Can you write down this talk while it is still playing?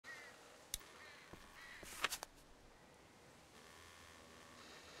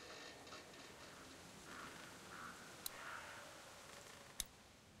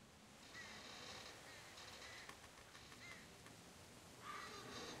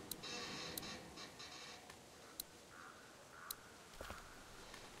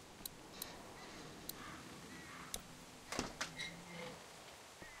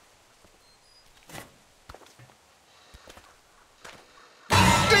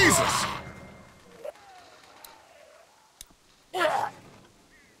Jesus!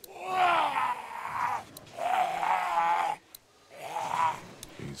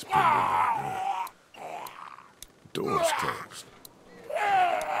 He's pinned in there good. Door's closed.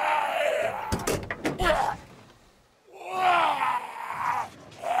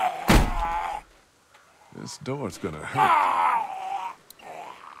 This door's gonna hurt.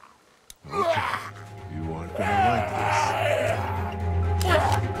 Okay, you aren't gonna like this.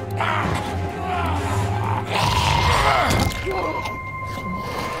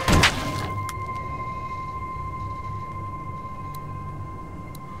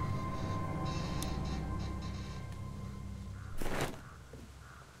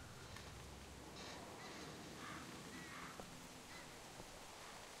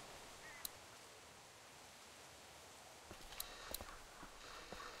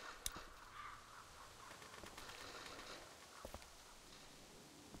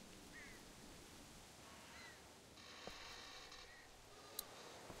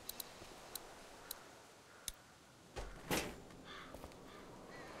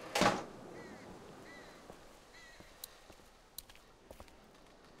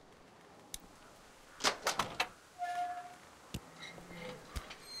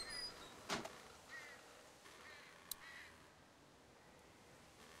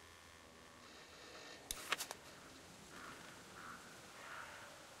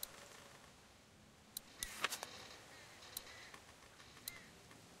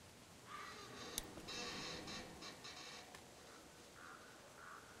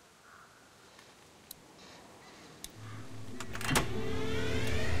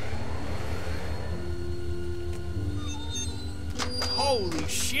 Holy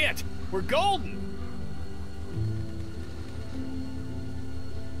shit! We're golden!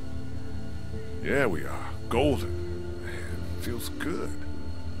 Yeah, we are. Golden. Man, feels good.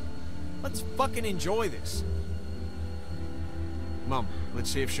 Let's fucking enjoy this. Mom, let's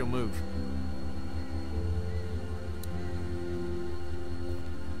see if she'll move.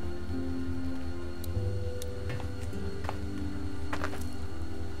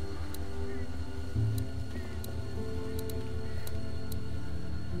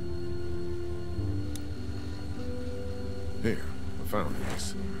 Here, I found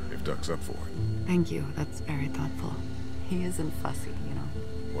these. If Duck's up for it. Thank you. That's very thoughtful. He isn't fussy, you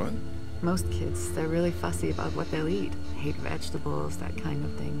know. What? Most kids, they're really fussy about what they'll eat. Hate vegetables, that kind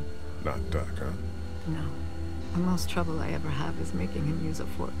of thing. Not Duck, huh? No. The most trouble I ever have is making him use a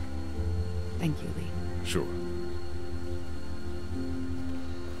fork. Thank you, Lee. Sure.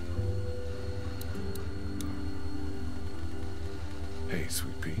 Hey,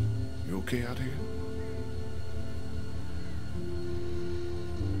 Sweet Pea. You okay out here?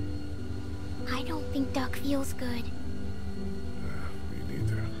 I don't think Duck feels good. Me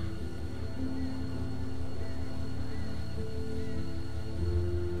neither.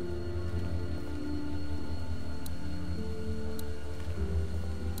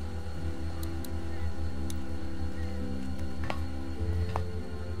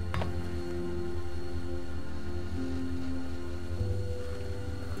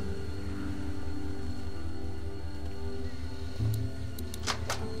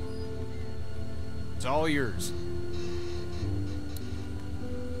 It's all yours.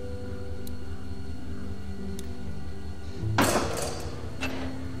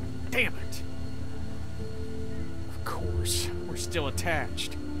 Damn it! Of course, we're still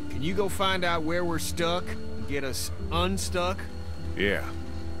attached. Can you go find out where we're stuck and get us unstuck? Yeah.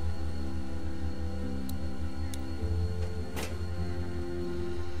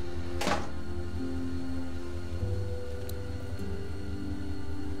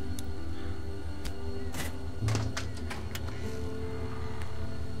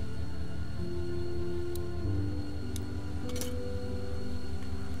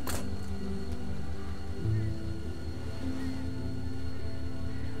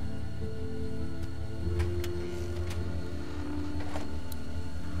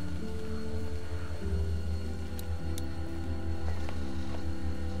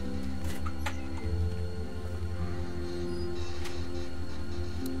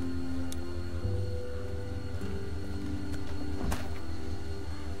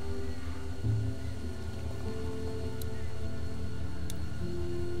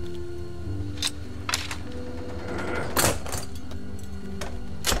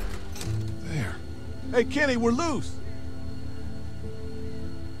 Hey, Kenny, we're loose.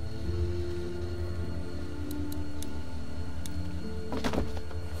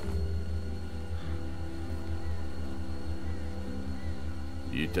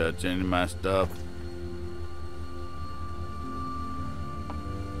 You touch any of my stuff?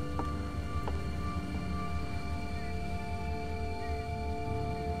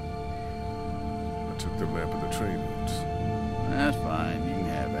 the map of the train routes. That's fine, you can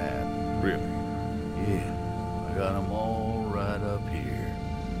have that. Really? Yeah, I got them all right up here.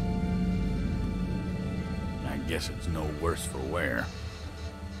 I guess it's no worse for wear.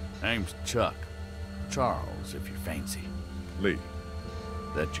 Name's Chuck. Charles, if you fancy. Lee.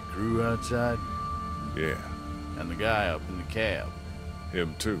 That your crew outside? Yeah. And the guy up in the cab?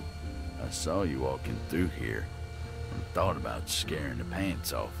 Him too. I saw you walking through here and thought about scaring the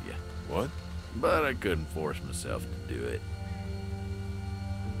pants off you. What? But I couldn't force myself to do it.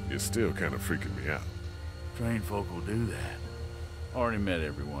 You're still kind of freaking me out. Trained folk will do that. Already met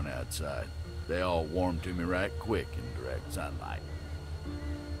everyone outside. They all warmed to me right quick in direct sunlight.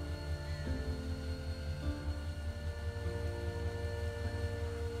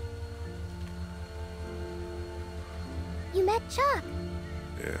 You met Chuck.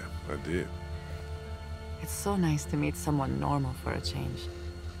 Yeah, I did. It's so nice to meet someone normal for a change.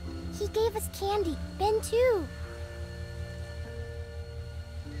 He gave us candy. Ben too.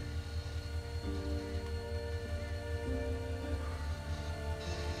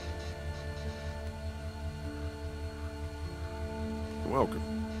 Welcome.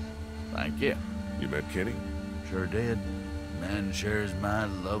 Thank you. You met Kenny? Sure did. Man shares my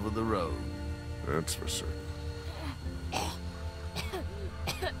love of the road. That's for certain.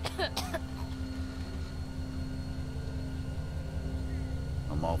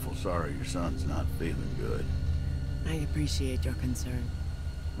 I'm awful sorry your son's not feeling good. I appreciate your concern.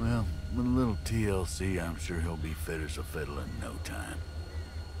 Well, with a little TLC, I'm sure he'll be fit as a fiddle in no time.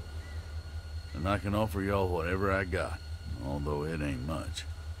 And I can offer y'all whatever I got, although it ain't much.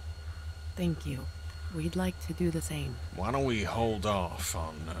 Thank you. We'd like to do the same. Why don't we hold off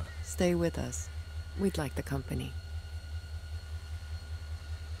on, Stay with us. We'd like the company.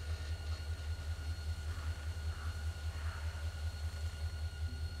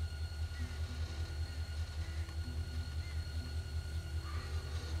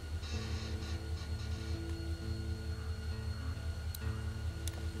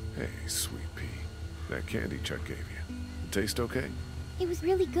 Hey, sweet pea. That candy Chuck gave you. It taste okay? It was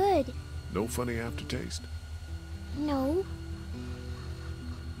really good. No funny aftertaste? No.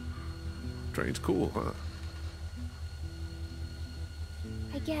 Train's cool, huh?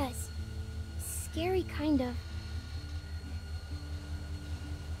 I guess. Scary, kind of.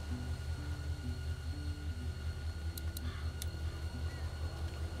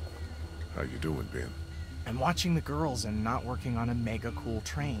 How you doing, Ben? I'm watching the girls and not working on a mega cool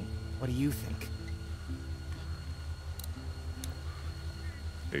train. What do you think?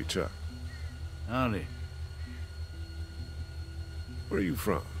 Hey, Chuck. Howdy. Where are you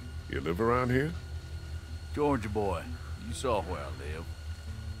from? You live around here? Georgia boy, you saw where I live.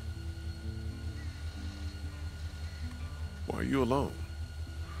 Why are you alone?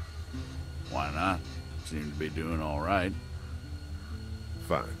 Why not? Seem to be doing all right.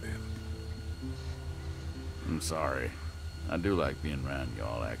 Fine, then. I'm sorry. I do like being around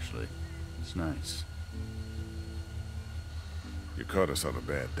y'all, actually. It's nice. You caught us on a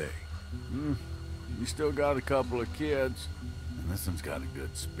bad day. You still got a couple of kids, and this one's got a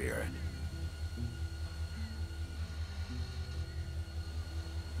good spirit.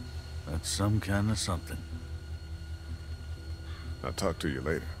 That's some kind of something. I'll talk to you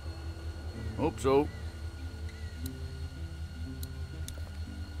later. Hope so.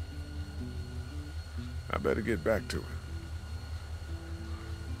 I better get back to it.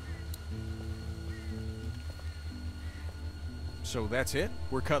 So that's it?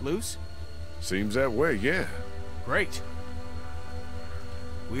 We're cut loose? Seems that way, yeah. Great.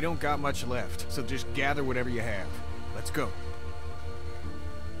 We don't got much left, so just gather whatever you have. Let's go.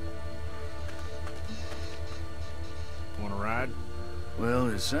 Want to ride? Well,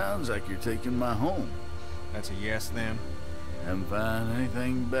 it sounds like you're taking my home. That's a yes, then? Haven't found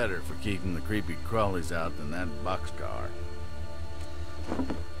anything better for keeping the creepy crawlies out than that boxcar.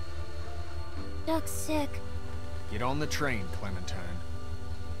 Duck's sick. Get on the train, Clementine.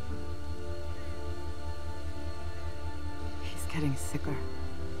 He's getting sicker.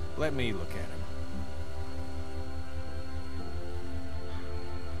 Let me look at him.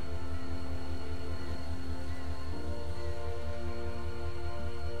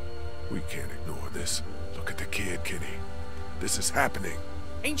 We can't ignore this. Look at the kid, Kenny. This is happening.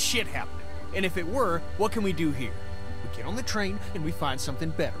 Ain't shit happening. And if it were, what can we do here? We get on the train and we find something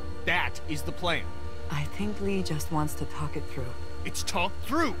better. That is the plan. I think Lee just wants to talk it through. It's talked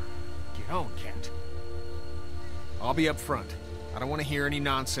through. Get on, Cat. I'll be up front. I don't want to hear any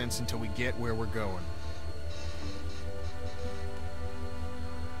nonsense until we get where we're going.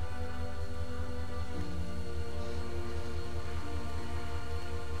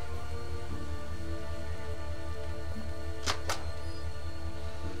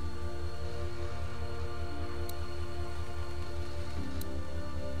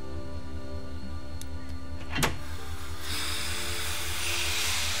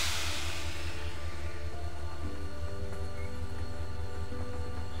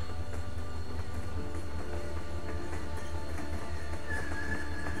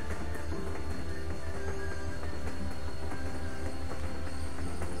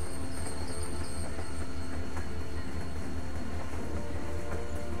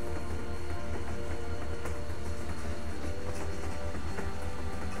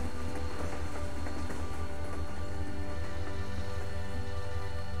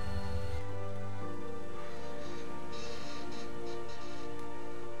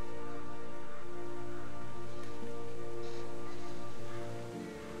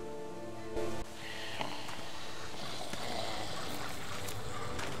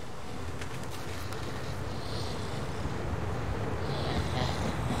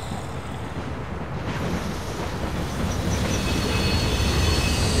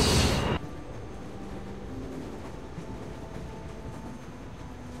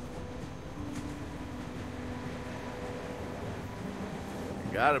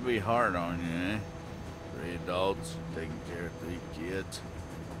 Gotta be hard on you, eh? 3 adults, taking care of 3 kids.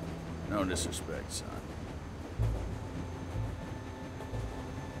 No disrespect, son.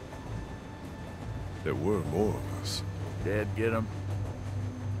 There were more of us. Dad get 'em?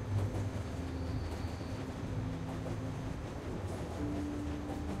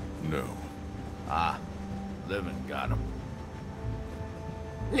 No. Ah, living got 'em.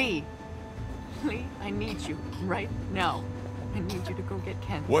 Lee! Lee, I need you right now. I need you to go get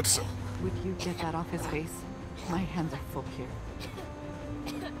Ken. What's... Would you get that off his face? My hands are full here.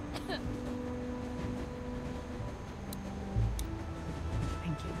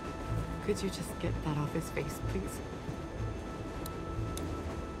 Thank you. Could you just get that off his face, please?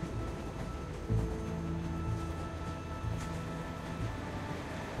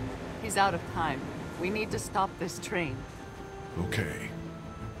 He's out of time. We need to stop this train. Okay.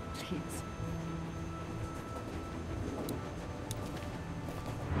 Please.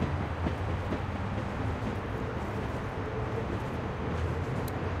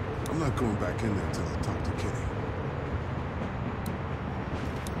 I'm not going back in there until I talk to Kenny.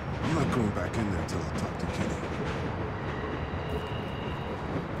 I'm not going back in there until I talk to Kenny.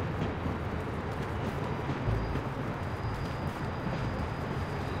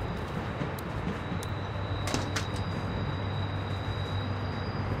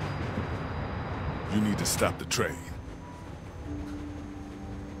 You need to stop the train.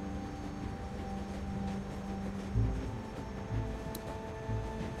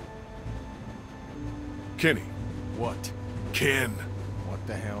 Kenny. What? Ken. What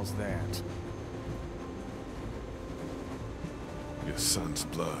the hell's that? Your son's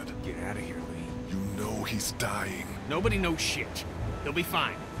blood. Get out of here, Lee. You know he's dying. Nobody knows shit. He'll be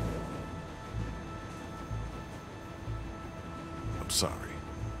fine. I'm sorry.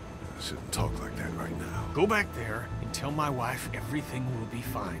 I shouldn't talk like that right now. Go back there and tell my wife everything will be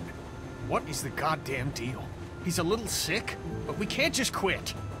fine. What is the goddamn deal? He's a little sick, but we can't just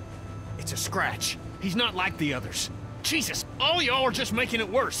quit. It's a scratch. He's not like the others. Jesus, all y'all are just making it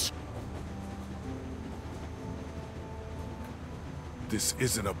worse. This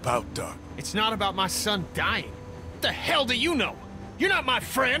isn't about Doug. It's not about my son dying. What the hell do you know? You're not my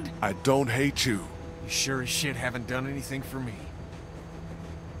friend. I don't hate you. You sure as shit haven't done anything for me.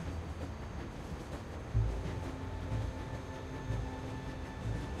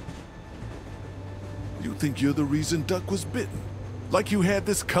 You think you're the reason Duck was bitten? Like you had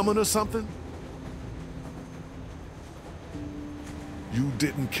this coming or something? You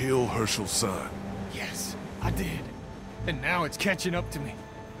didn't kill Herschel's son. Yes, I did. And now it's catching up to me.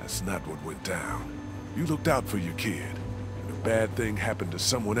 That's not what went down. You looked out for your kid, and a bad thing happened to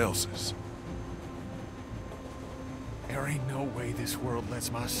someone else's. There ain't no way this world lets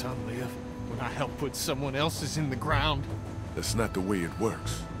my son live when I help put someone else's in the ground. That's not the way it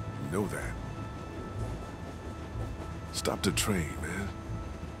works. You know that. Stop the train, man.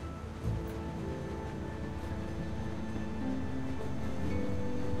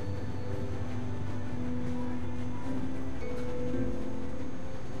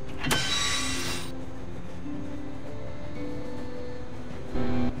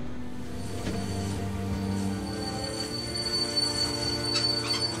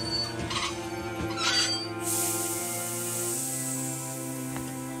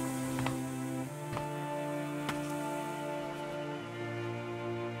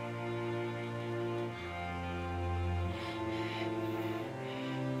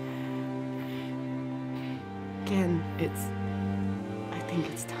 Ken, I think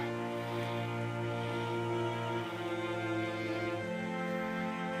it's time.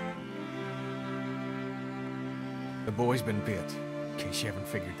 The boy's been bit, in case you haven't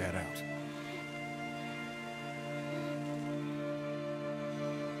figured that out.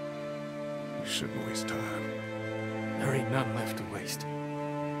 We shouldn't waste time. There ain't none left to waste.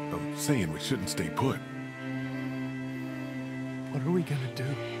 I'm saying we shouldn't stay put. What are we gonna do?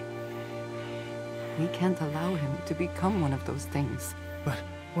 We can't allow him to become one of those things. But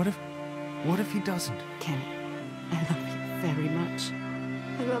what if he doesn't? Ken, I love you very much.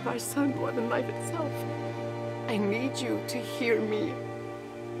 I love our son more than life itself. I need you to hear me.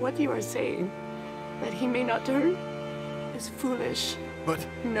 What you are saying, that he may not turn, is foolish. But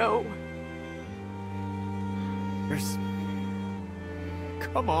No. there's...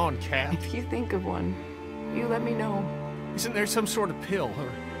 Come on, Cap. If you think of one, you let me know. Isn't there some sort of pill or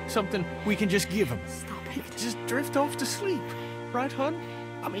something we can just give him? Stop it. Just drift off to sleep. Right, hun?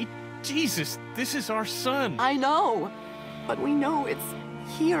 I mean, Jesus, this is our son. I know, but we know it's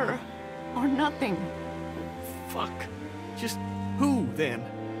here or nothing. Fuck. Just who, then?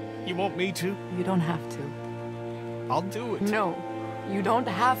 You want me to? You don't have to. I'll do it. No, You don't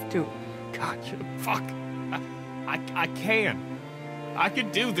have to. God, fuck. I can. I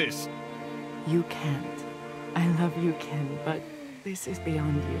can do this. You can't. I love you, Ken, but this is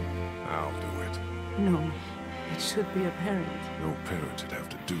beyond you. I'll do it. No, it should be apparent. No parent should have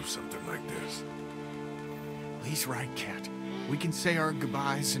to do something like this. Lee's right, Kat. We can say our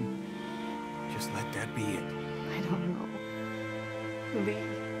goodbyes and just let that be it. I don't know.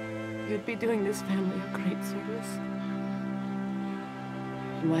 Lee, you'd be doing this family a great service.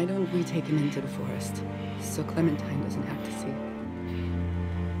 Why don't we take him into the forest, so Clementine doesn't have to see?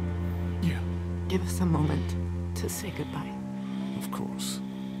 Yeah. Give us a moment to say goodbye. Of course.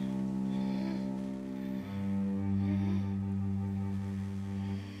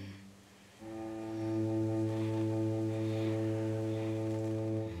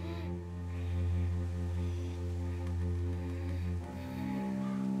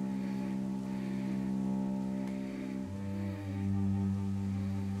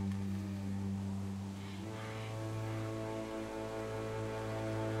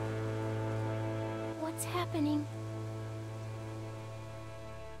 What's happening?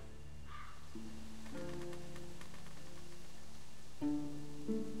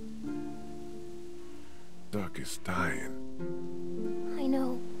 Duck is dying. I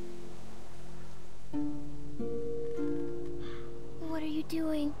know. What are you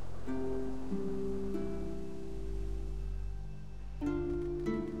doing?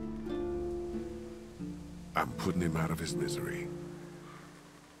 I'm putting him out of his misery.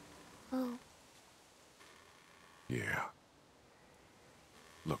 Oh. Yeah.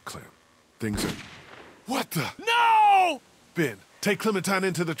 Look, Clem. Things are... What the? No! Ben, take Clementine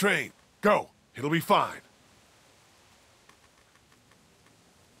into the train. Go. It'll be fine.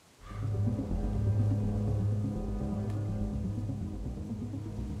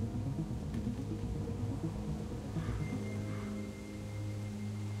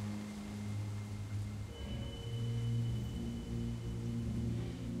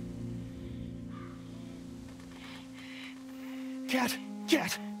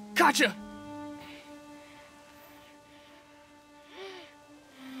 Kat, gotcha!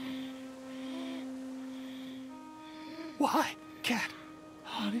 Why, Kat?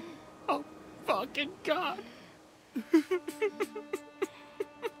 Honey, oh, fucking God.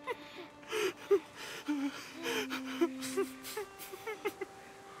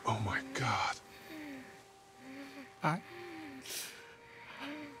 Oh my God.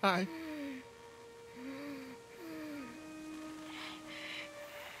 I...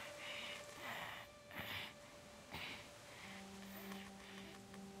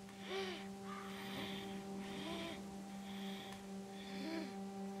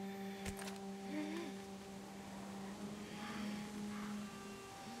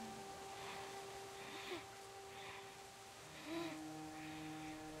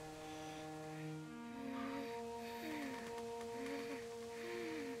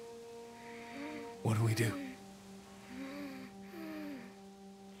 What do we do?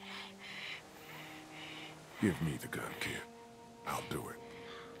 Give me the gun, kid. I'll do it.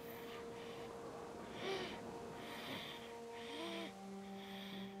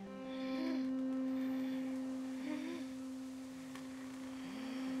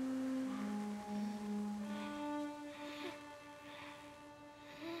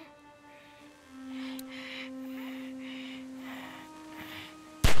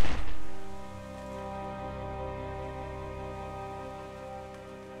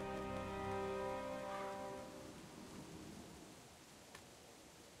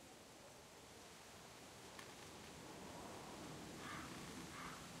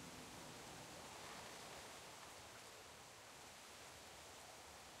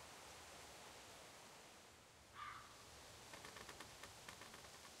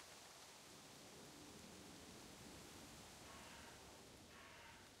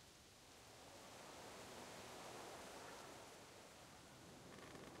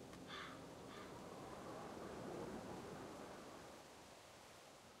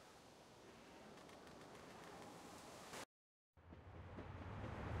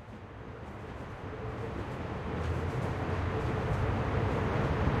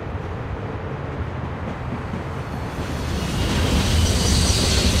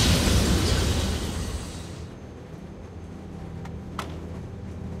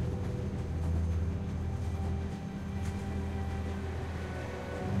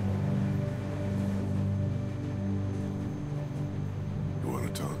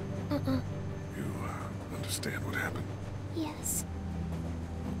 You, understand what happened? Yes.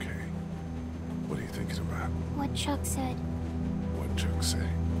 Okay. What are you thinking about? What Chuck said. What Chuck say?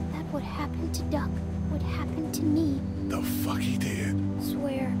 That what happened to Duck would happen to me. the fuck he did.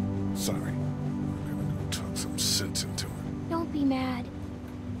 Swear. Sorry. I'm gonna go talk some sense into him. Don't be mad.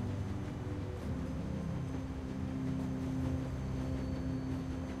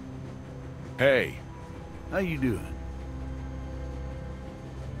 Hey, how you doing?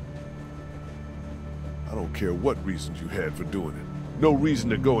 I don't care what reasons you had for doing it. No reason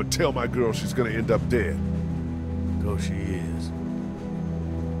to go and tell my girl she's gonna end up dead. 'Cause she is.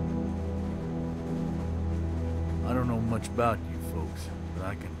 I don't know much about you folks, but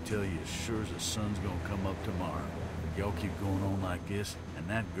I can tell you as sure as the sun's gonna come up tomorrow. Y'all keep going on like this, and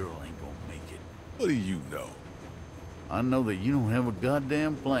that girl ain't gonna make it. What do you know? I know that you don't have a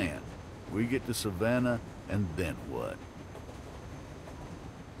goddamn plan. We get to Savannah, and then what?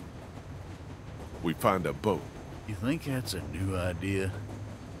 We find a boat. You think that's a new idea?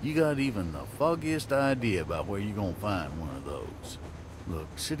 You got even the foggiest idea about where you're gonna find one of those. Look,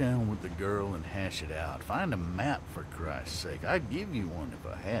 sit down with the girl and hash it out. Find a map, for Christ's sake. I'd give you one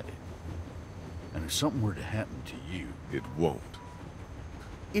if I had it. And if something were to happen to you... It won't.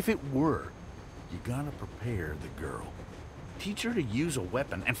 If it were, you gotta prepare the girl. Teach her to use a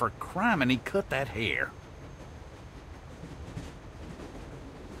weapon, and for crime, and he cut that hair.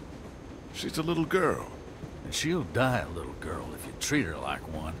 She's a little girl. And she'll die a little girl if you treat her like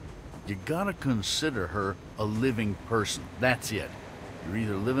one. You gotta consider her a living person. That's it. You're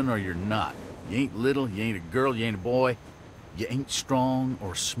either living or you're not. You ain't little, you ain't a girl, you ain't a boy. You ain't strong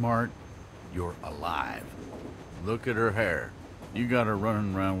or smart. You're alive. Look at her hair. You got her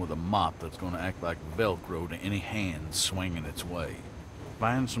running around with a mop that's gonna act like Velcro to any hand swinging its way.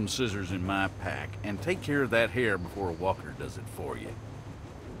 Find some scissors in my pack and take care of that hair before a walker does it for you.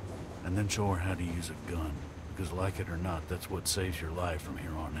 And then show her how to use a gun. Because like it or not, that's what saves your life from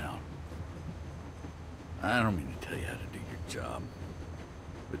here on out. I don't mean to tell you how to do your job,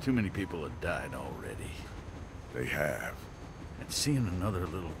 but too many people have died already. They have. And seeing another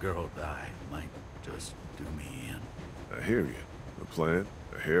little girl die might just do me in. I hear you. A plan,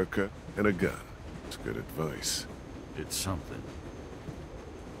 a haircut, and a gun. It's good advice. It's something.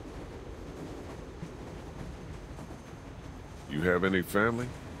 You have any family?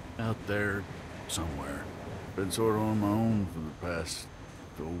 Out there, somewhere. Been sort of on my own for the past,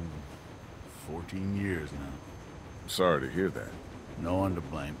 14 years now. Sorry to hear that. No one to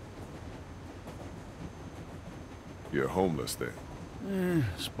blame. You're homeless then?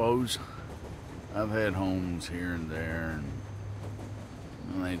 Suppose. I've had homes here and there, and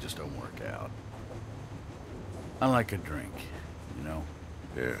well, they just don't work out. I like a drink, you know?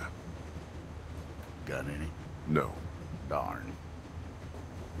 Yeah. Got any? No. Darn.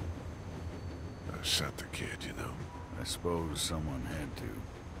 I shot the kid, you know. I suppose someone had to.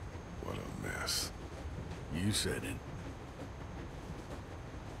 What a mess. You said it.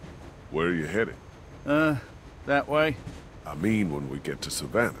 Where are you headed? That way? I mean when we get to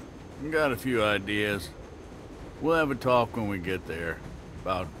Savannah. Got a few ideas. We'll have a talk when we get there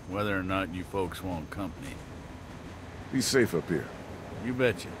about whether or not you folks want company. Be safe up here. You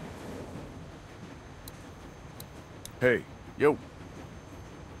betcha. Hey. Yo.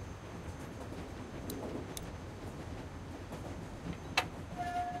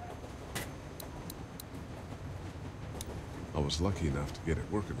 I was lucky enough to get it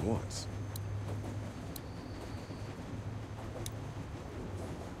working once.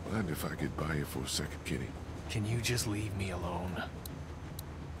 Mind if I get by you for a second, Kitty? Can you just leave me alone?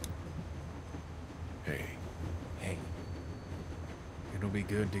 Hey. Hey. It'll be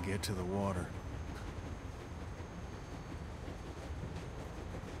good to get to the water.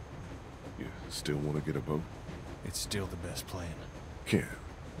 You still want to get a boat? It's still the best plan. Can.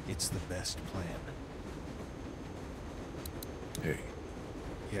 It's the best plan. Hey.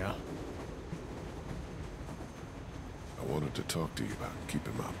 Yeah? I wanted to talk to you about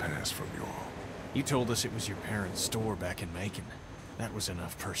keeping my past from you all. You told us it was your parents' store back in Macon. That was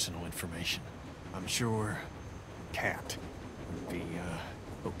enough personal information. I'm sure Kat would be,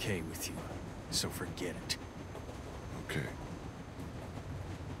 okay with you. So forget it. Okay.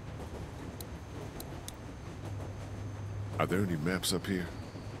 Are there any maps up here?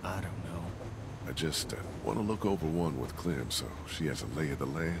 I don't know. I just want to look over one with Clem so she has a lay of the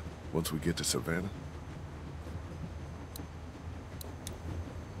land once we get to Savannah.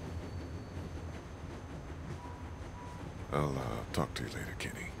 I'll talk to you later,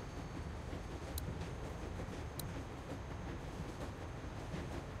 Kenny.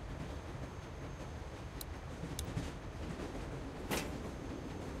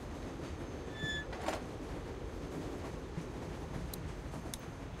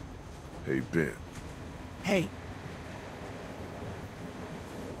 Hey, Ben. Hey,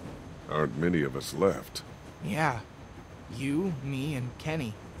 Aren't many of us left. yeah. You, me, and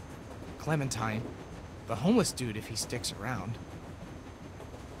Kenny. Clementine. The homeless dude if he sticks around.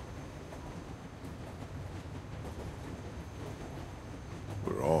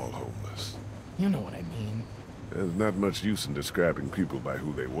 We're all homeless. You know what I mean. There's not much use in describing people by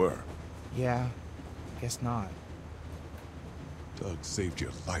who they were. Yeah, guess not. Doug saved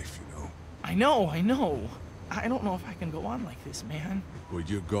your life, you know. I know. I don't know if I can go on like this, man. Well,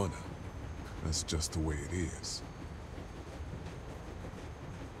 you're gonna. That's just the way it is.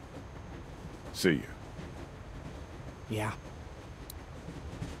 See ya. Yeah.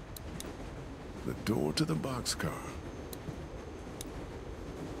 The door to the boxcar.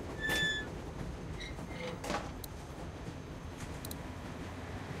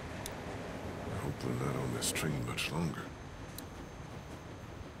 I hope we're not on this train much longer.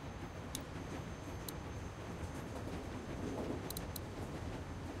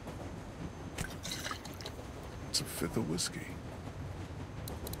 It's a fifth of whiskey.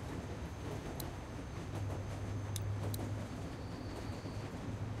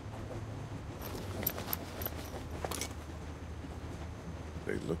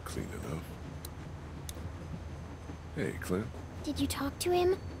 They look clean enough. Hey, Clint. Did you talk to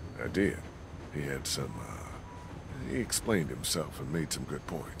him? I did. He had some, he explained himself and made some good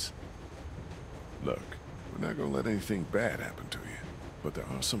points. Look, we're not gonna let anything bad happen to you, but there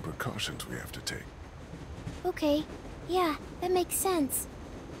are some precautions we have to take. Okay. Yeah, that makes sense.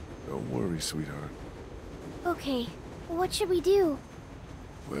 Don't worry, sweetheart. Okay. What should we do?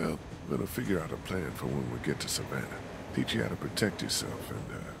 Well, we're gonna figure out a plan for when we get to Savannah. Teach you how to protect yourself and,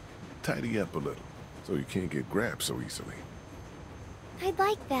 tidy up a little, so you can't get grabbed so easily. I'd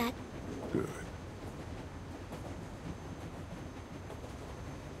like that. Good.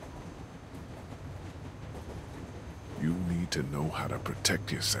 You need to know how to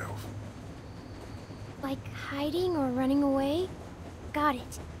protect yourself. Like hiding or running away? Got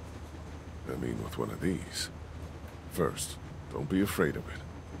it. I mean, with one of these. First, don't be afraid of it.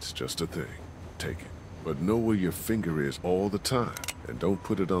 It's just a thing. Take it. But know where your finger is all the time. And don't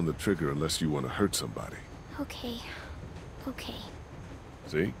put it on the trigger unless you want to hurt somebody. Okay. Okay.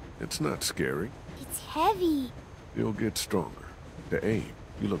 See? It's not scary. It's heavy. You'll get stronger. To aim,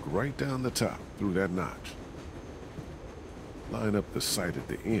 you look right down the top, through that notch. Line up the sight at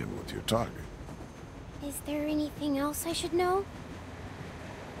the end with your target. Is there anything else I should know?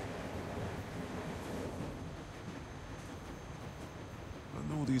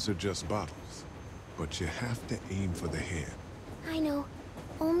 I know these are just bottles, but you have to aim for the head. I know.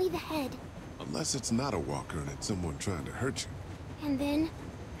 Only the head. Unless it's not a walker and it's someone trying to hurt you. And then?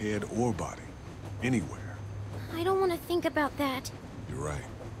 Head or body. Anywhere. I don't want to think about that. You're right.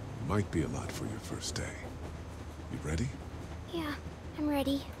 Might be a lot for your first day. You ready? Yeah, I'm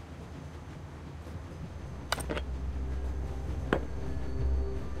ready.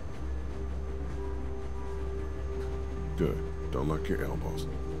 Good. Don't lock your elbows.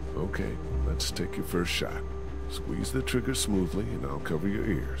 Okay, let's take your first shot. Squeeze the trigger smoothly and I'll cover your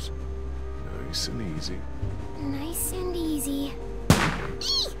ears. Nice and easy. Nice and easy.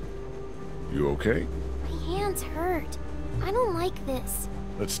 You okay? My hands hurt. I don't like this.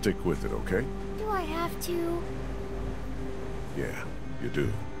 Let's stick with it, okay? Do I have to? Yeah, you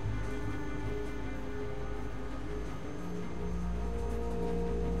do.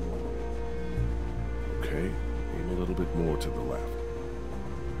 Okay, aim a little bit more to the left.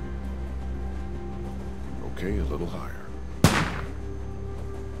 Okay, a little higher.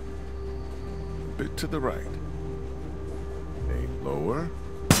 A bit to the right. Aim lower.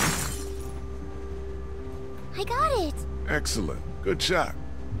 I got it! Excellent. Good shot.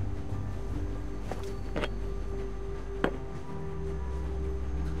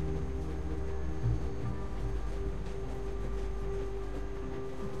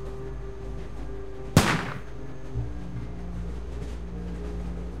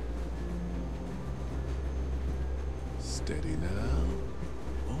 Steady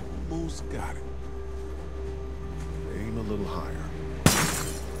now. Almost got it. Aim a little higher.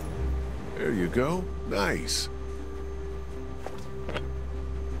 There you go. Nice.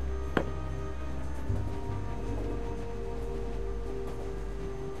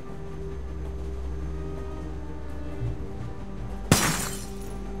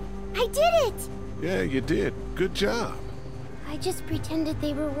 I did it! Yeah, you did. Good job. I just pretended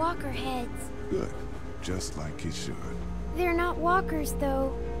they were walker heads. Good. Just like you should. They're not walkers,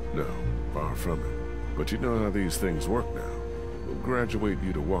 though. No, far from it. But you know how these things work now. We'll graduate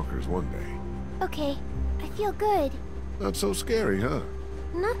you to walkers one day. Okay, I feel good. Not so scary, huh?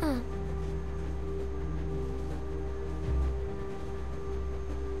 Nuh-uh.